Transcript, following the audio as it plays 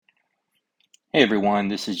Hey everyone,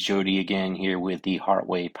 this is Jody again here with the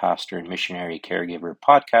Heartway Pastor and Missionary Caregiver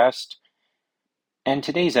podcast. And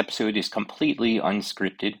today's episode is completely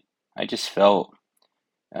unscripted. I just felt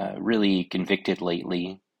really convicted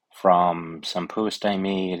lately from some post I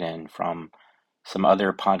made and from some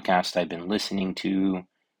other podcasts I've been listening to,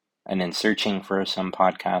 and then searching for some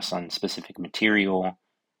podcasts on specific material.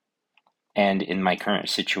 And in my current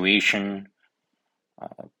situation,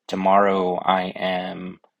 tomorrow I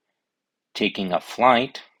am taking a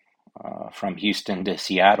flight from Houston to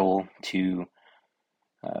Seattle to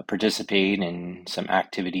participate in some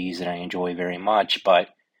activities that I enjoy very much. But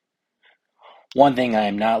one thing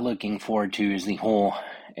I'm not looking forward to is the whole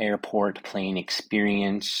airport plane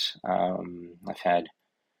experience. I've had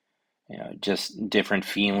just different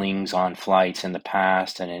feelings on flights in the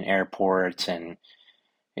past and in airports, and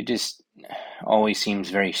it just always seems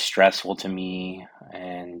very stressful to me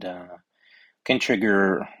and can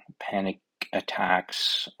trigger panic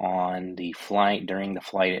attacks on the flight during the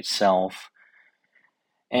flight itself.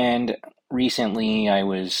 And recently I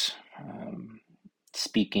was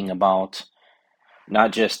speaking about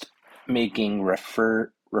not just making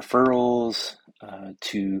referrals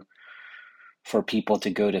to for people to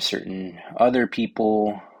go to certain other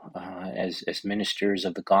people as ministers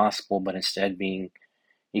of the gospel, but instead being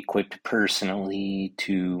equipped personally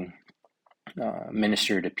to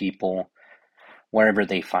minister to people wherever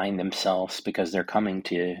they find themselves, because they're coming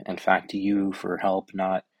to, in fact, to you for help,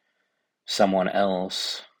 not someone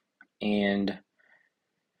else. And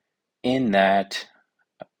in that,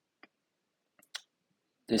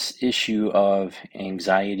 this issue of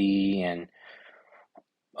anxiety and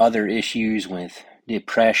other issues with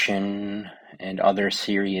depression and other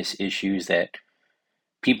serious issues that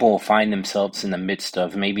people find themselves in the midst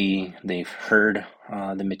of. Maybe they've heard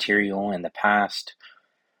the material in the past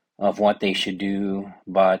of what they should do,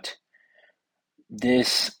 but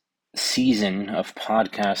this season of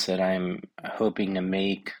podcasts that I'm hoping to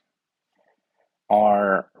make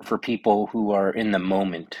are for people who are in the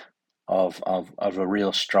moment of a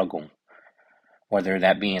real struggle, whether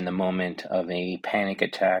that be in the moment of a panic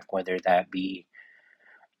attack, whether that be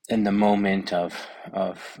in the moment of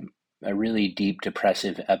a really deep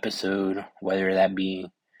depressive episode, whether that be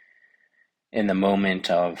in the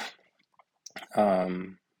moment of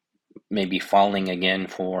maybe falling again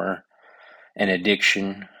for an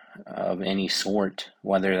addiction of any sort,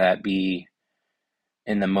 whether that be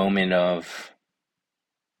in the moment of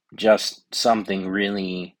just something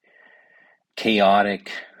really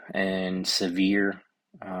chaotic and severe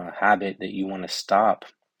habit that you want to stop.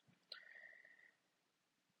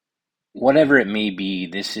 Whatever it may be,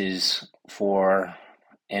 this is for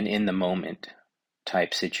an in the moment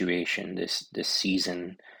type situation, this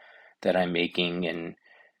season that I'm making. And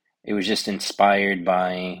it was just inspired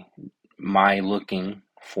by my looking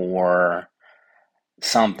for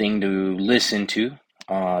something to listen to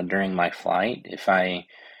during my flight. If I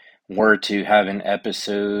were to have an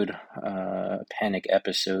episode, panic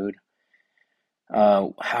episode,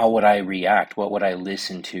 how would I react? What would I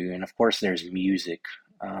listen to? And of course, there's music,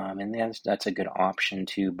 and that's a good option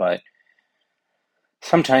too. But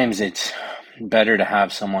sometimes it's better to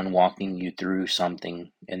have someone walking you through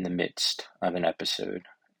something in the midst of an episode.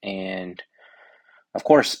 And of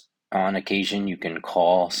course, on occasion, you can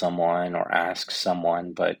call someone or ask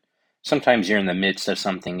someone, but sometimes you're in the midst of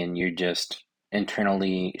something and you're just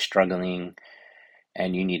internally struggling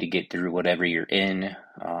and you need to get through whatever you're in,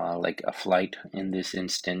 like a flight in this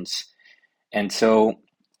instance. And so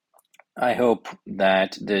I hope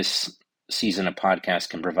that this season of podcast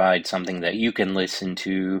can provide something that you can listen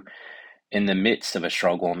to in the midst of a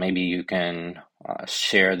struggle. Maybe you can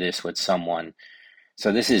share this with someone.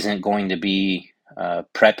 So this isn't going to be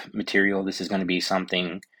prep material. This is going to be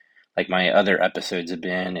something like my other episodes have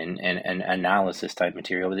been, and analysis type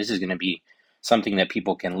material. But this is going to be something that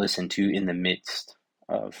people can listen to in the midst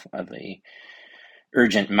of a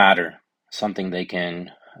urgent matter, something they can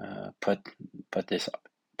put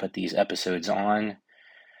these episodes on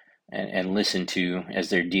and listen to as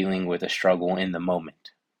they're dealing with a struggle in the moment.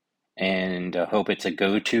 And I hope it's a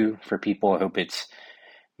go-to for people. I hope it's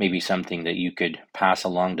maybe something that you could pass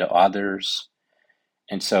along to others.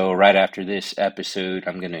 And so right after this episode,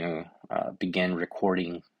 I'm going to begin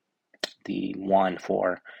recording the one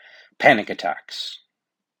for panic attacks.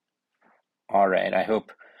 All right, I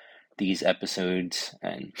hope these episodes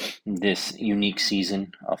and this unique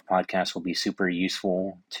season of podcasts will be super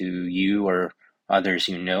useful to you or others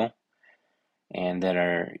you know, and that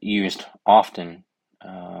are used often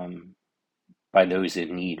by those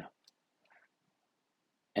in need.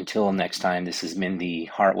 Until next time, this has been the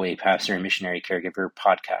Heartway Pastor and Missionary Caregiver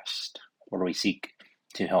podcast. or do we seek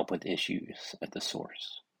to help with issues at the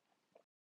source?